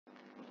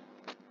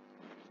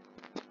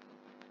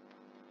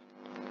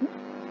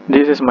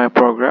This is my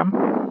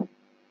program,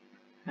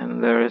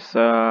 and there is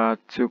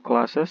two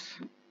classes.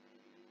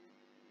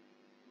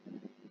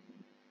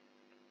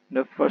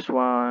 The first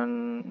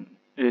one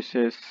is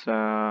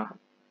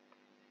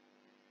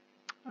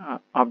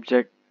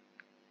object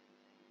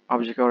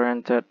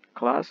oriented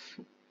class.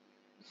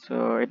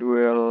 So it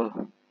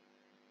will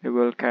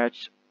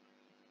catch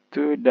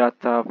two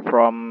data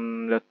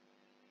from the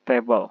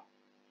table.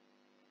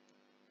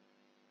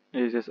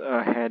 This is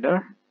a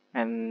header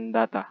and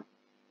data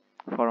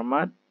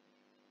format,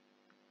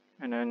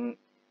 and then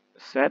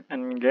set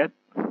and get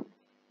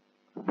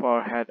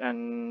for head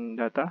and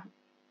data.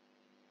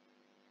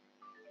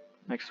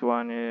 Next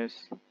one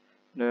is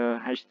the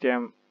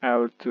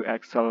HTML to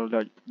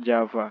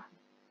Excel.java.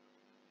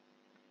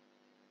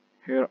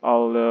 Here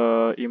all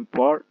the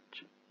import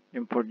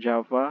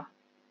Java,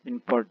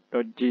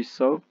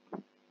 import.jsoup.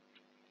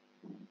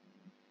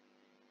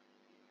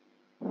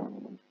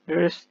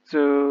 There is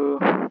two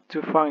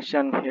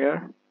function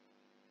here.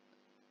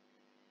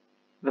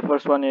 The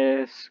first one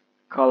is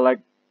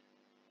collect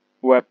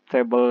web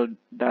table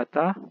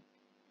data,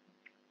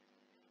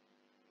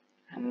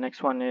 and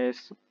next one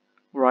is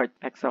write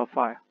Excel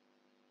file.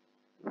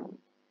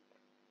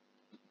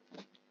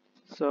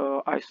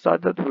 So I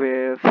started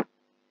with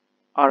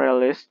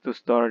ArrayList to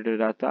store the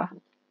data,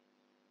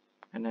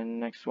 and then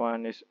next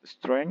one is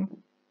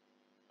string,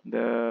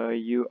 the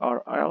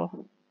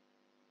URL.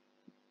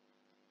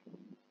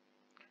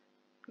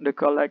 The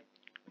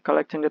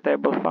collecting the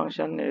table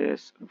function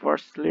is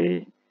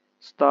firstly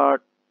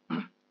start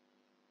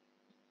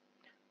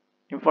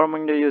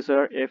informing the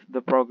user if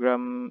the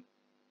program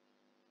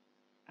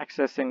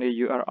accessing the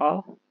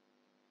URL,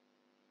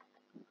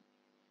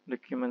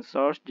 document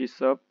source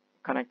jsoup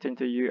connecting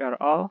to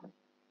URL,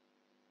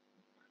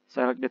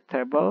 select the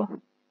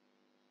table,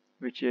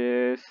 which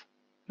is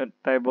the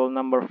table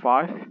number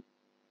 5.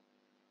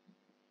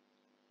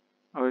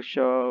 I will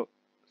show.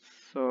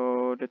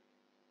 So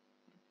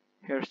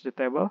here's the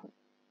table.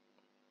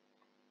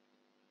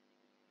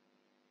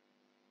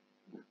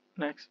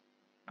 Next,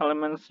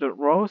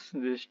 elements.rows.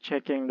 This is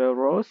checking the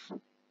rows,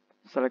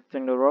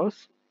 selecting the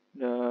rows,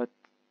 the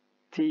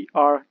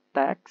tr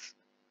tags,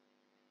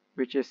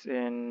 which is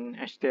in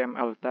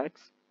HTML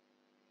tags.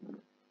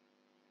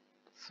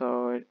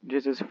 So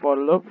this is for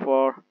loop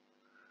for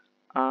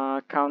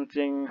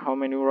counting how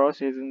many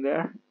rows is in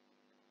there,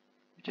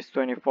 which is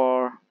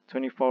 24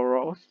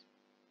 rows.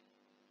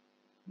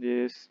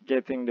 This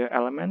getting the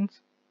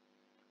elements.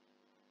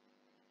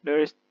 There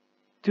is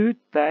two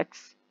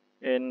tags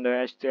in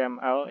the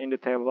HTML in the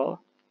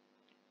table.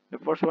 The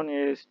first one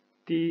is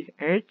th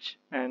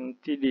and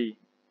td.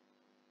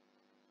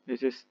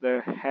 This is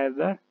the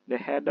header,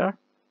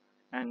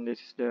 and this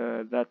is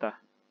the data.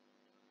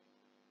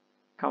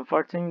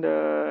 Converting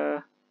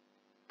the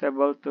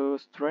table to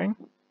string,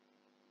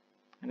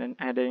 and then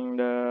adding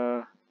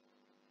the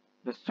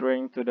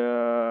string to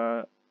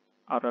the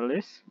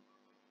ArrayList,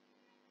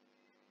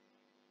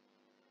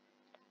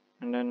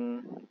 and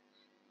then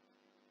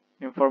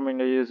informing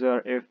the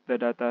user if the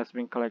data has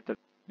been collected.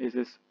 This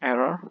is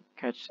error,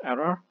 catch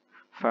error,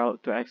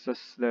 failed to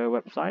access the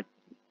website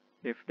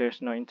if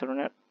there's no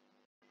internet.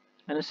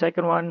 And the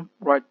second one,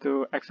 write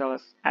to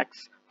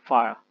XLSX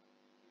file.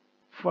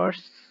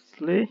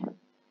 Firstly,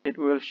 it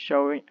will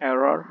showing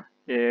error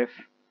if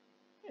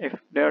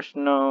there's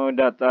no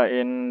data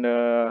in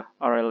the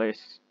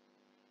ArrayList,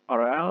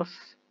 or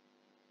else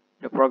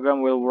the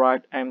program will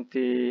write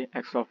empty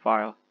Excel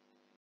file.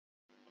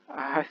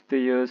 I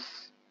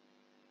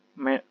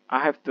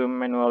have to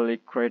manually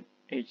create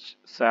each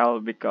cell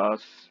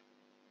because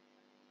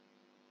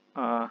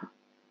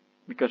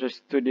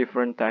it's two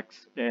different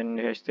texts in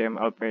the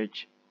HTML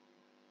page.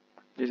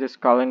 This is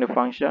calling the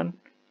function,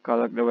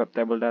 collect the web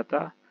table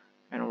data,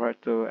 and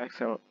write to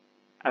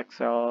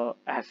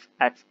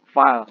XLSX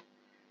file.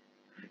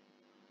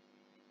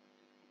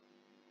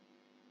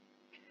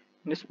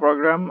 In this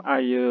program, I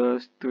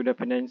use two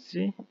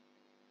dependency,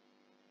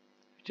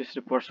 which is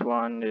the first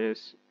one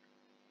is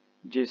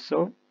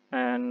jsoup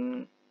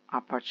and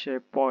apache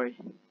poi.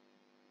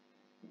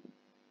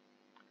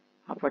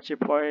 Apache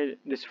poi,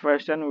 this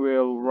version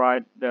will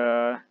write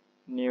the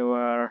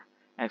newer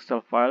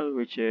Excel file,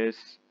 which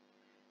is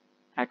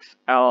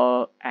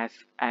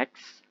XLSX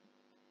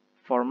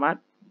format.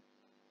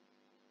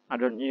 I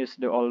don't use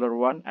the older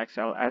one,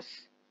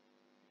 XLS.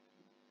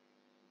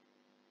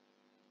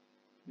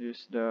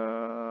 Use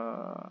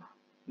the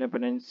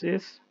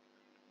dependencies,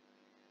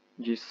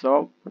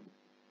 jsoup,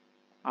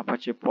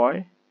 apache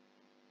poi,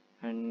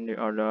 and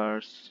the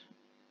others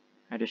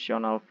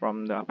additional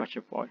from the apache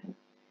poi.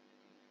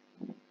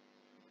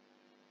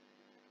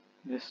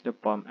 This is the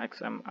POM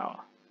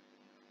XML.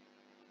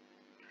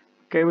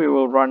 Okay, we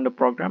will run the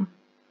program.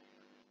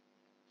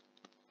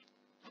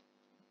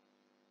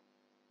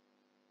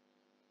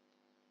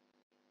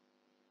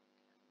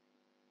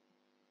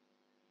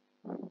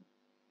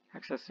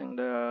 Accessing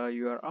the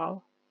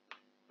URL,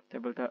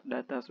 table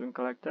data has been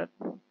collected,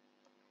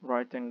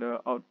 writing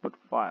the output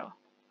file.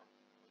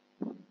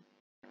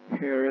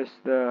 Here is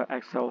the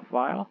Excel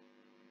file.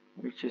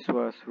 which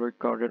was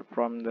recorded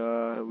from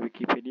the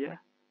Wikipedia.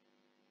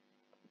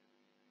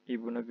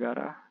 Ibu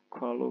negara,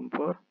 Kuala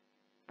Lumpur,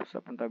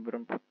 Pusat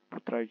Pentadbiran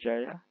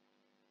Putrajaya,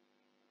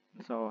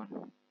 and so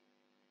on.